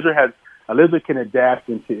lizard. A lizard can adapt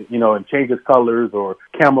into, and change its colors or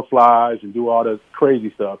camouflage and do all this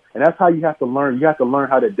crazy stuff. And that's how you have to learn. You have to learn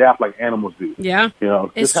how to adapt like animals do. Yeah.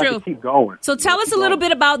 It's true. Have to keep going. So tell us a little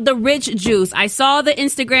bit about the Rich Juice. I saw the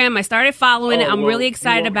Instagram. I started following it. I'm really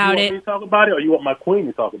excited about it. You want me to talk about it, or you want my queen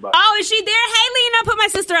to talk about it? Oh, is she there? Hey, Lena, put my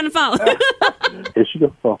sister on the phone. Here she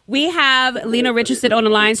goes. We have Lena Richardson on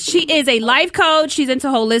the lines. She is a life coach. She's into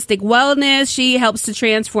holistic wellness. She helps to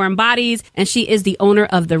transform bodies, and she is the owner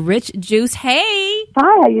of the Rich Juice. Hey.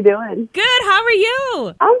 Hi, how you doing? Good. How are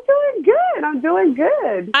you? I'm doing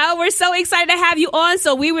good. Oh, we're so excited to have you on.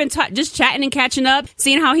 So we were just chatting and catching up,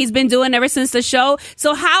 seeing how he's been doing ever since the show.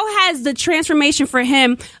 So how has the transformation for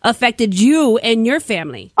him affected you and your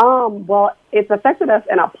family? Well, it's affected us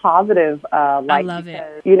in a positive light. I love it.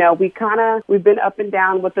 We've been up and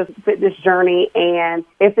down with this fitness journey, and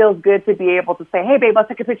it feels good to be able to say, hey, babe, let's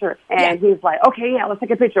take a picture. And he's like, okay, yeah, let's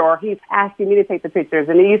take a picture. Or he's asking me to take the pictures.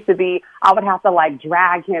 And it used to be, I would have to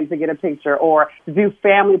drag him to get a picture or to do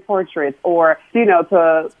family portraits or,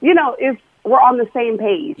 we're on the same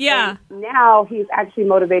page. Yeah. And now he's actually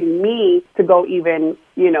motivating me to go even,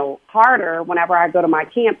 harder whenever I go to my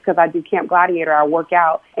camp, because I do Camp Gladiator. I work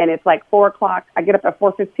out, and it's 4 o'clock. I get up at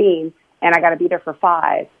 4:15, and I got to be there for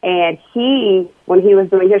 5. And when he was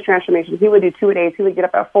doing his transformation, he would do 2 days. He would get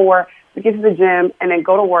up at 4 to get to the gym and then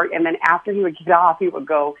go to work. And then after he would get off, he would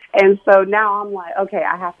go. And so now I'm like, okay,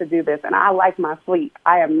 I have to do this. And I like my sleep.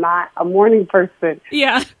 I am not a morning person.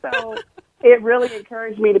 Yeah. So it really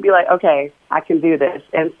encouraged me to be like, okay, I can do this.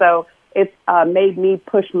 And so it's made me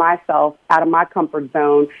push myself out of my comfort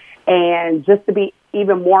zone and just to be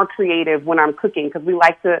even more creative when I'm cooking, because we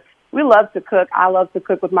love to cook. I love to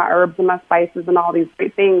cook with my herbs and my spices and all these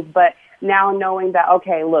great things. But now knowing that,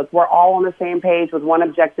 okay, look, we're all on the same page with one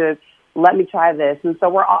objective, let me try this. And so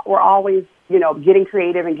we're always, getting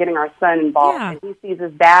creative and getting our son involved. Yeah. And he sees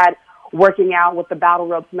his dad working out with the battle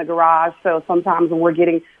ropes in the garage. So sometimes when we're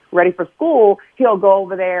getting ready for school, he'll go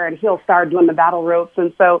over there and he'll start doing the battle ropes.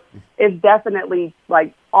 And so it's definitely,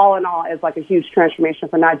 like, all in all, it's like a huge transformation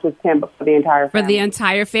for not just him, but for the entire family. For the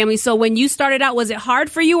entire family. So when you started out, was it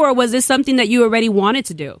hard for you, or was this something that you already wanted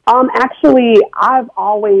to do? Actually, I've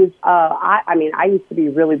always, I used to be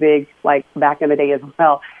really big, like, back in the day as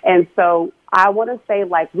well. And so I want to say,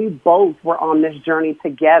 like, we both were on this journey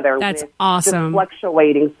together. That's with awesome. Just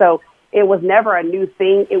fluctuating. So it was never a new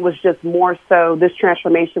thing. It was just more so this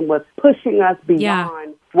transformation was pushing us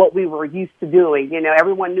beyond what we were used to doing.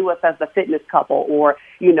 Everyone knew us as the fitness couple, or,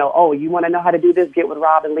 oh, you want to know how to do this? Get with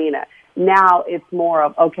Rob and Lena. Now it's more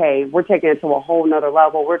of, okay, we're taking it to a whole nother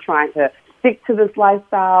level. We're trying to stick to this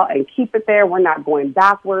lifestyle and keep it there. We're not going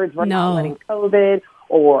backwards. We're not letting COVID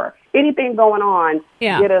or anything going on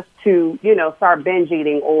get us to, start binge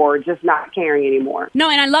eating or just not caring anymore. No,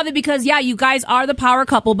 and I love it because, you guys are the power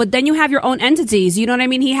couple, but then you have your own entities. You know what I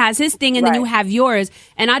mean? He has his thing, and then you have yours.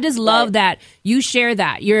 And I just love that you share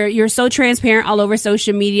that. You're so transparent all over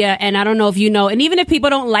social media, and I don't know if you know, and even if people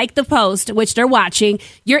don't like the post, which they're watching,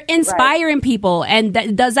 you're inspiring people.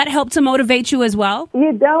 And does that help to motivate you as well?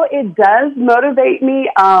 It does motivate me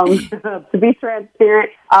to be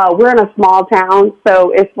transparent. We're in a small town,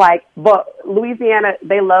 so it's like, but Louisiana,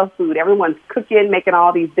 they love food. Everyone's cooking, making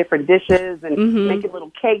all these different dishes and making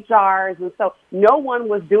little cake jars. And so no one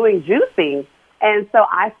was doing juicing. And so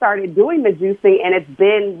I started doing the juicing, and it's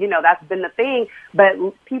been, that's been the thing. But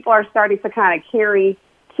people are starting to kind of carry,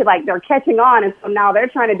 like, they're catching on. And so now they're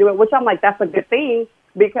trying to do it, which I'm like, that's a good thing,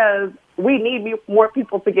 because we need more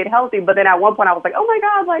people to get healthy. But then at one point I was like, oh my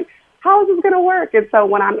God, like, how is this going to work? And so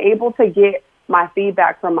when I'm able to get my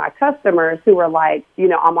feedback from my customers who are like,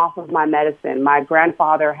 I'm off of my medicine. My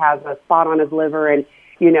grandfather has a spot on his liver, and,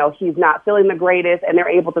 he's not feeling the greatest. And they're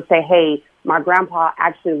able to say, hey, my grandpa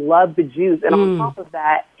actually loved the juice. And on top of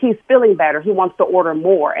that, he's feeling better. He wants to order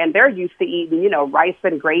more. And they're used to eating, rice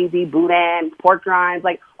and gravy, boudin, pork rinds,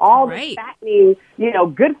 like all this fattening,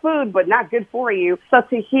 good food, but not good for you. So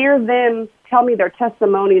to hear them tell me their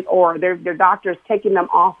testimonies, or their doctors taking them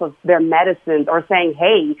off of their medicines, or saying,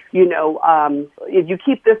 hey, if you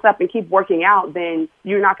keep this up and keep working out, then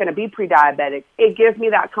you're not going to be pre-diabetic. It gives me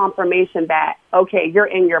that confirmation that, okay, you're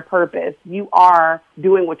in your purpose. You are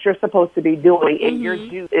doing what you're supposed to be doing, and your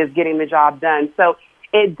juice is getting the job done. So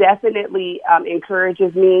it definitely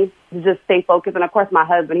encourages me to just stay focused. And, of course, my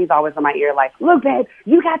husband, he's always in my ear like, look, babe,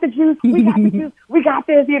 you got the juice. We got the juice. We got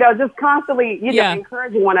this, just constantly,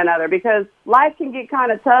 encouraging one another, because life can get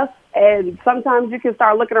kind of tough. And sometimes you can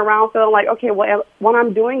start looking around feeling like, okay, well, what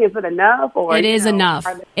I'm doing, is it enough? Or it is enough.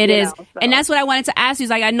 It is. So. And that's what I wanted to ask you. Is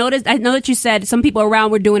like, I know that you said some people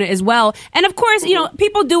around were doing it as well. And, of course,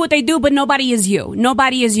 people do what they do, but nobody is you.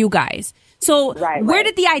 Nobody is you guys. So where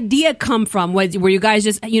did the idea come from? Were you guys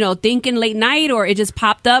just, thinking late night, or it just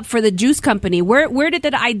popped up for the juice company? Where did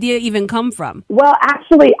that idea even come from? Well,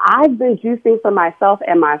 actually, I've been juicing for myself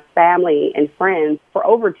and my family and friends for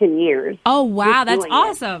over 10 years. Oh, wow. That's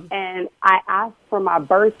awesome. And I asked for my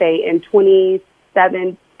birthday in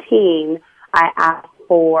 2017. I asked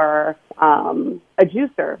for a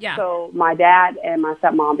juicer. Yeah. So my dad and my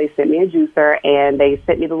stepmom, they sent me a juicer, and they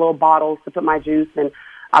sent me the little bottles to put my juice in.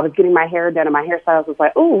 I was getting my hair done, and my hairstylist was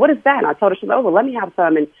like, oh, what is that? And I told her, she's like, oh, well, let me have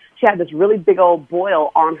some. And she had this really big old boil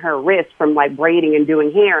on her wrist from, like, braiding and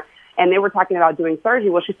doing hair. And they were talking about doing surgery.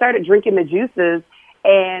 Well, she started drinking the juices,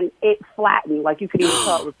 and it flattened. Like, you could even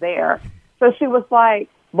tell it was there. So she was like,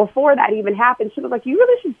 before that even happened, she was like, you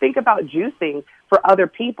really should think about juicing for other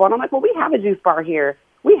people. And I'm like, well, we have a juice bar here.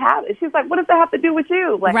 We have it. She's like, what does that have to do with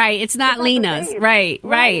you? Like, right. It's not Lena's. Right. So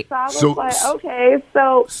I was like, okay.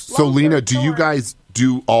 So Lena, do you guys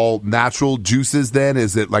do all natural juices then?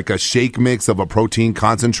 Is it like a shake mix of a protein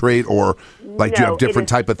concentrate, or like do you have different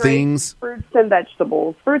type of things? Fruits and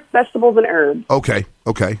vegetables. Fruits, vegetables, and herbs. Okay.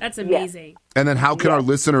 That's amazing. Yes. And then how can our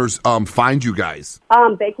listeners find you guys?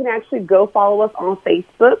 They can actually go follow us on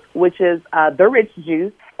Facebook, which is The Rich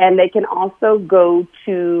Juice. And they can also go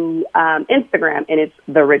to Instagram, and it's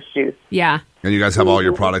The Rich Juice. Yeah. And you guys have all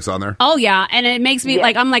your products on there? Oh, yeah. And it makes me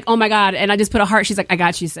like, I'm like, oh, my God. And I just put a heart. She's like, I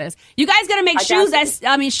got you, sis. You guys got to make shirts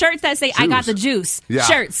that say, I got the juice. Yeah.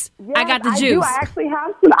 Shirts. Yes, I got the juice. I actually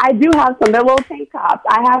have some. I do have some. They're little tank tops.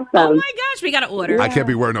 I have some. Oh, my gosh. We got to order. I can't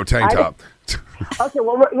be wearing no tank top. Okay.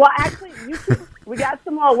 Well, actually, we got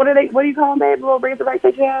some what do you call them, babe? The little razor right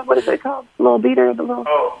that you have? What is it called? The little beater? The little...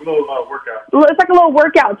 Oh, little workout. It's like a little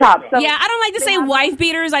workout top. So yeah, I don't like to say wife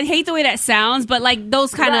beaters. I hate the way that sounds, but like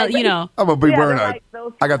those kind of, I'm going to be wearing like those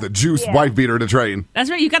I got the juice wife beater to train. That's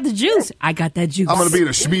right. You got the juice. I got that juice. I'm going to be in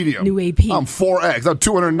a medium. New AP. I'm 4X. I'm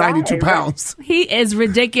 292 pounds. He is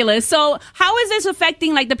ridiculous. So how is this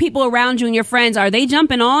affecting like the people around you and your friends? Are they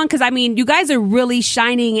jumping on? Because, I mean, you guys are really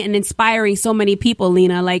shining and inspiring so many people,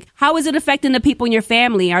 Lena. Like, how is it affecting the people in your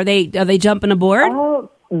family? Are they jumping aboard? Oh,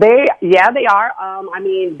 they are. I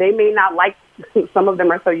mean, they may not like, some of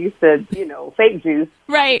them are so used to, fake juice.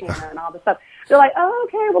 Right. And all this stuff. They're like, oh,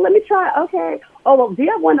 okay, well, let me try. Okay. Oh, well, do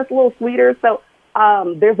you have one that's a little sweeter? So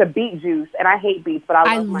there's a beet juice, and I hate beets, but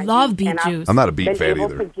I love beet juice. I'm not a beet fan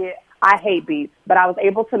either. I hate beets, but I was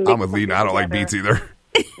able to mix I'm with Lena. I don't like beets either.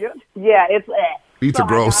 Yeah, it's beets are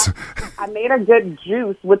gross. I made a good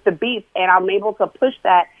juice with the beets, and I'm able to push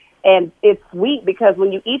that. And it's sweet because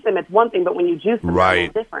when you eat them, it's one thing, but when you juice them,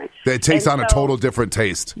 it's different. It takes on a total different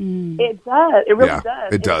taste. It does. It really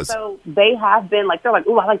does. It does. So they have been like, they're like,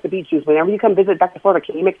 ooh, I like the beet juice. Whenever you come visit Dr. Florida,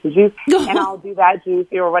 can you mix the juice? And I'll do that juice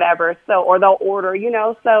or whatever. So, or they'll order,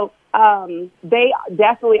 So they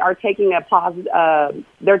definitely are taking a positive.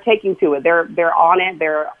 They're taking to it. They're on it.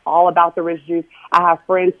 They're all about the rich juice. I have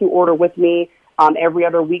friends who order with me. Every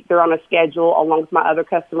other week, they're on a schedule along with my other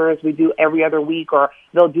customers. We do every other week, or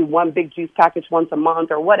they'll do one big juice package once a month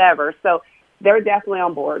or whatever. So they're definitely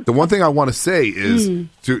on board. The one thing I want to say is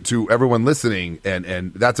to everyone listening,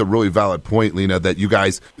 and that's a really valid point, Lena, that you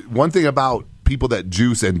guys, one thing about people that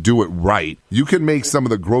juice and do it right, you can make some of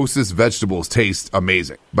the grossest vegetables taste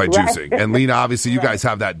amazing by juicing. And Lena, obviously, you guys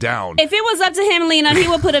have that down. If it was up to him, Lena, he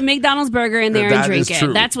would put a McDonald's burger in there and drink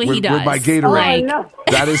it. That's what he does. With my Gatorade.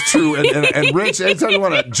 That is true. And Rich, anytime you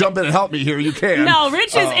want to jump in and help me here, you can. No,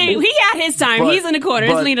 Rich is he had his time. He's in the corner.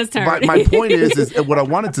 It's Lena's turn. My point is what I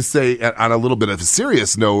wanted to say on a little bit of a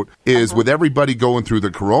serious note is with everybody going through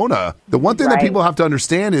the corona, the one thing that people have to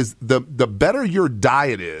understand is the better your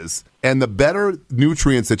diet is, and the better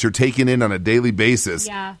nutrients that you're taking in on a daily basis,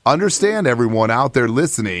 understand, everyone out there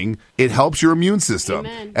listening, it helps your immune system.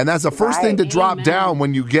 Amen. And that's the first thing to drop down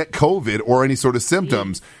when you get COVID or any sort of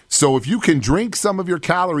symptoms. So if you can drink some of your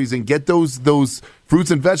calories and get those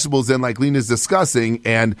fruits and vegetables in, like Lena's discussing,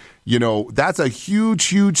 and that's a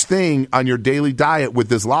huge thing on your daily diet with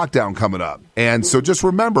this lockdown coming up. And so just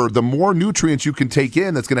remember, the more nutrients you can take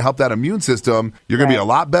in that's going to help that immune system, you're going to be a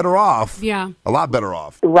lot better off. Yeah. A lot better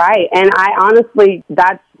off. Right. And I honestly,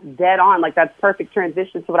 that's dead on. Like, that's perfect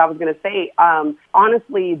transition to what I was going to say.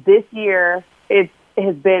 Honestly, this year, it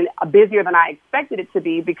has been busier than I expected it to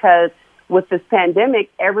be, because with this pandemic,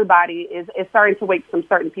 everybody is starting to wake some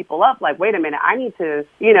certain people up. Like, wait a minute, I need to,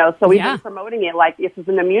 so we've been promoting it like this is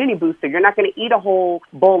an immunity booster. You're not going to eat a whole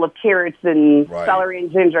bowl of carrots and celery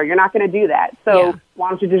and ginger. You're not going to do that. So why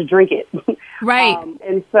don't you just drink it? Right.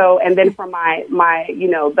 And then for my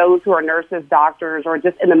those who are nurses, doctors, or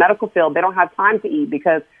just in the medical field, they don't have time to eat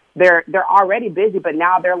because they're already busy, but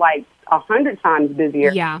now they're like 100 times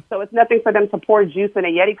busier. Yeah. So it's nothing for them to pour juice in a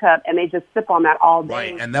Yeti cup and they just sip on that all day.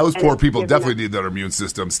 Right. And those poor people definitely need their immune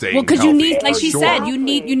system staying healthy. Well, because you need, like she said, you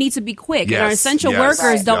need to be quick. Yes, and our essential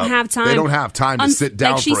workers don't have time. They don't have time to sit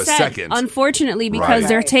down for a second. Unfortunately, because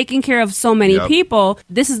they're taking care of so many people,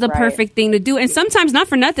 this is the perfect thing to do. And sometimes, not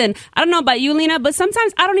for nothing, I don't know about you, Lena, but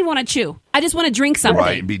sometimes I don't even want to chew. I just want to drink something.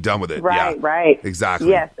 Right, and be done with it. Right. Exactly.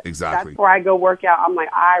 Yes. Exactly. That's where I go work out. I'm like,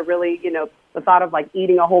 I really, the thought of like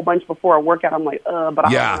eating a whole bunch before a workout, I'm like, but I don't want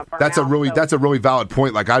to burn out. That's a really valid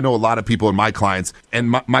point. Like, I know a lot of people in my clients, and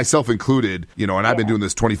myself included, and I've been doing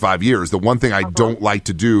this 25 years. The one thing I don't like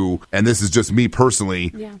to do, and this is just me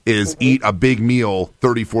personally, is eat a big meal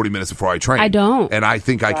 30, 40 minutes before I train. I don't. And I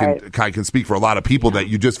think I can speak for a lot of people that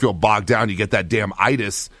you just feel bogged down. You get that damn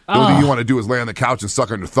itis. The only thing you want to do is lay on the couch and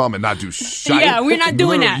suck on your thumb and not do shit. Yeah, we're not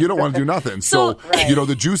doing that. You don't want to do nothing. So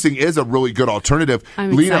the juicing is a really good alternative.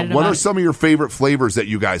 I'm Lena, what are some of your favorite flavors that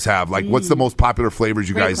you guys have? Like, what's the most popular flavors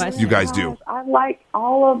you guys do? I like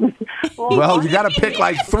all of them. Well, you got to pick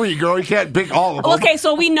like 3, girl. You can't pick all of them. Okay,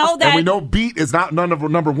 so we know that. And we know beet is not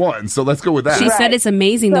number 1, so let's go with that. She said it's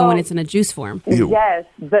amazing, though, when it's in a juice form. Ew. Yes.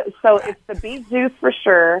 So it's the beet juice for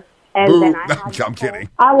sure. And then I'm kidding.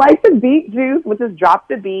 I like the beet juice, which is drop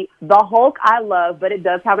the beet. The Hulk I love, but it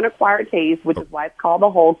does have an acquired taste, which is why it's called the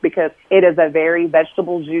Hulk, because it is a very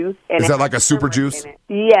vegetable juice. And is that like a super juice?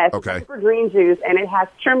 Yes. Okay. Super green juice, and it has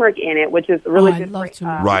turmeric in it, which is really good for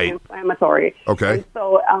anti-inflammatory. Okay. And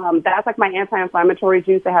so that's like my anti-inflammatory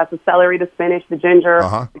juice. It has the celery, the spinach, the ginger,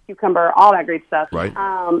 the cucumber, all that great stuff. Right.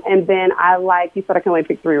 And then I like, you said I can only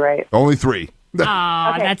pick 3, right? Only 3.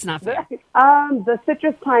 That's not fair. The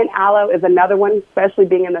citrus pine aloe is another one, especially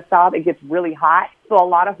being in the South. It gets really hot. So a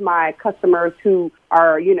lot of my customers who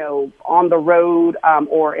are, on the road,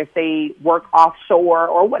 or if they work offshore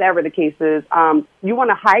or whatever the case is, you want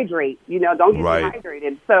to hydrate, don't get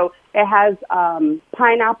dehydrated. So it has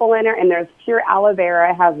pineapple in it, and there's pure aloe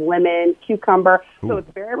vera. It has lemon, cucumber. Ooh. So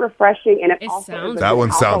it's very refreshing, and it also is that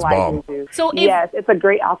one sounds bomb. Juice. So yes, it's a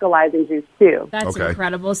great alkalizing juice too. That's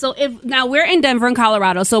incredible. So now we're in Denver, in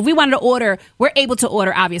Colorado. So if we wanted to order, we're able to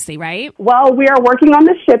order, obviously, right? Well, we are working on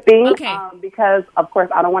the shipping Okay. Because, of course,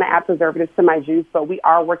 I don't want to add preservatives to my juice, but we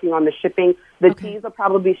are working on the shipping. The teas will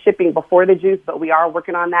probably be shipping before the juice, but we are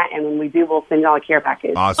working on that, and when we do, we'll send y'all a care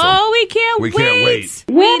package. Awesome. Oh, we can't wait.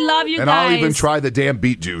 We love you and guys. I'll even try the damn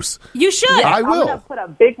beet juice. You should. Yes, I will. I'm going to put a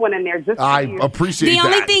big one in there just for I you. appreciate The that.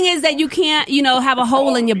 only thing is that you can't, have a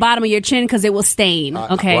hole in your bottom of your chin because it will stain.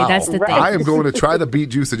 Okay, Wow. that's the thing. I am going to try the beet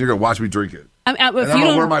juice, and you're going to watch me drink it. If And you I'm going to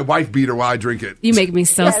don't, wear my wife beater while I drink it. you make me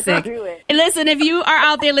so Yes, sick. do it. And listen, if you are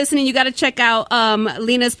out there listening, you got to check out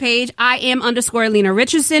Lena's page. I am _Lena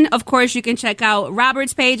Richardson. Of course, you can check out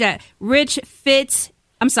Robert's page at Fit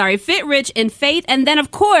Rich and Faith. And then,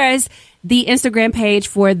 of course, the Instagram page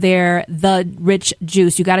for The Rich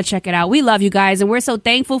Juice. You got to check it out. We love you guys, and we're so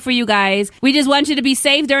thankful for you guys. We just want you to be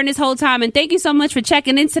safe during this whole time, and thank you so much for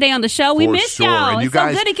checking in today on the show. We For missed sure. y'all. And you It's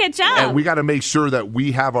guys, so good to catch up. And we got to make sure that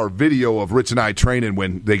we have our video of Rich and I training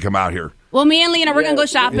when they come out here. Well, me and Lena, we're going to go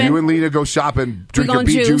shopping. You and Lena go shopping, drink a gonna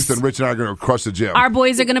beet juice. juice, and Rich and I are going to crush the gym. Our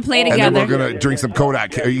boys are going to play and together. then we're going to drink some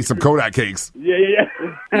Kodak, eat some Kodak cakes. Yeah.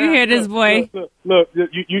 You hear this, boy? Look,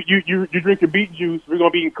 you drink your beet juice. We're gonna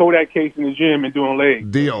be eating Kodak cakes in the gym and doing legs.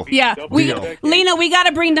 Deal. Yeah. Deal. Lena, we got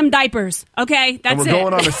to bring them diapers, okay? That's And we're it.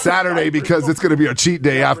 going on a Saturday because it's going to be a cheat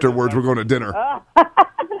day afterwards. We're going to dinner.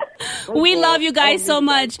 We love you guys so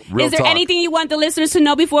much. Real Is there talk. anything you want the listeners to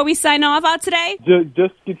know before we sign off out today?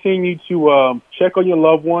 Just continue to check on your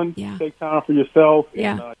loved one. Yeah. Take time for yourself.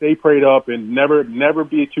 Yeah. And stay prayed up, and never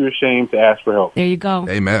be too ashamed to ask for help. There you go.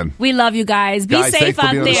 Amen. We love you guys. Be Guys, safe thanks for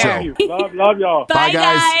out being on the there. show. Love y'all. Bye, Bye,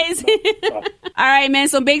 guys. All right, man.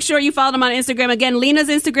 So make sure you follow them on Instagram. Again, Lena's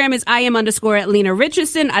Instagram is I am _Lena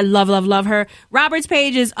Richardson. I love her. Robert's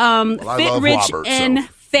page is I Fit love Rich Robert, and so.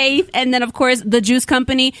 Faith. And then, of course, the Juice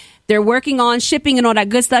Company. They're working on shipping and all that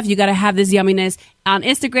good stuff. You got to have this yumminess on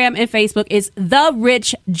Instagram and Facebook. It's The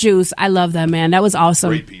Rich Juice. I love that, man. That was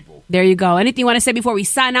awesome. Great people. There you go. Anything you want to say before we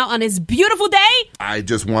sign out on this beautiful day? I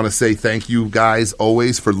just want to say thank you guys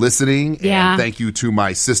always for listening. Yeah. And thank you to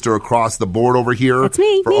my sister across the board over here That's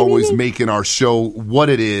me. for Me. always making our show what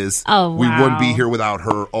it is. Oh, We wow. wouldn't be here without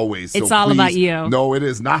her always. It's so all please, about you. No, it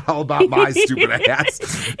is not all about my stupid ass.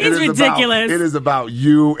 It's ridiculous. It is about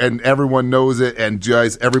you, and everyone knows it. And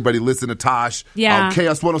guys, everybody listen to Tosh. Yeah.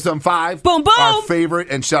 Chaos 107.5. Boom, boom. Our favorite.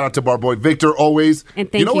 And shout out to our boy Victor always. And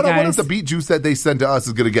thank you know you what? I wonder guys. if the beet juice that they send to us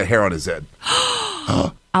is going to get hair on his head.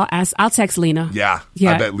 I'll text Lena. Yeah.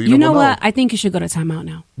 Yeah. I bet Lena you know will know. what? I think you should go to timeout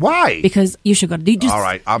now. Why? Because you should go to just, All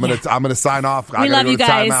right, I'm gonna sign off. I We gotta love go you to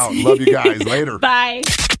guys. timeout. Love you guys. Later. Bye.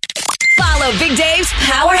 Follow Big Dave's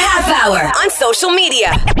Power Half Hour on social media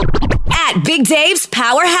at Big Dave's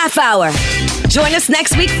Power Half Hour. Join us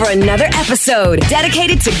next week for another episode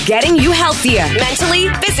dedicated to getting you healthier mentally,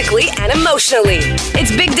 physically, and emotionally.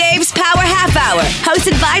 It's Big Dave's Power Half Hour,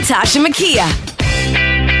 hosted by Tasha Makia.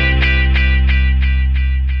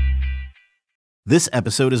 This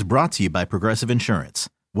episode is brought to you by Progressive Insurance.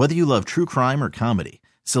 Whether you love true crime or comedy,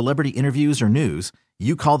 celebrity interviews or news,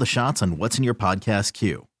 you call the shots on what's in your podcast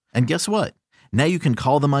queue. And guess what? Now you can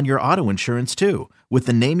call them on your auto insurance too with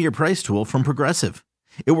the Name Your Price tool from Progressive.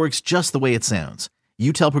 It works just the way it sounds.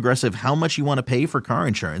 You tell Progressive how much you want to pay for car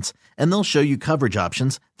insurance, and they'll show you coverage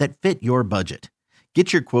options that fit your budget.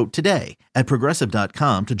 Get your quote today at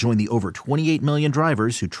Progressive.com to join the over 28 million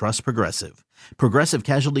drivers who trust Progressive. Progressive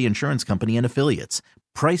Casualty Insurance Company and Affiliates.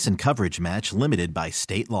 Price and coverage match limited by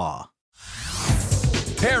state law.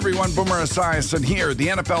 Hey everyone, Boomer Esiason here. The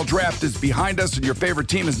NFL Draft is behind us and your favorite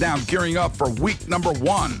team is now gearing up for week number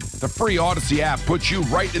 1. The free Odyssey app puts you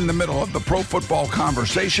right in the middle of the pro football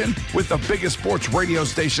conversation with the biggest sports radio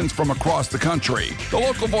stations from across the country. The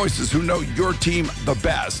local voices who know your team the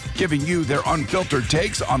best, giving you their unfiltered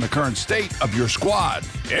takes on the current state of your squad.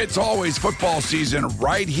 It's always football season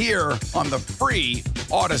right here on the free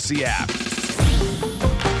Odyssey app.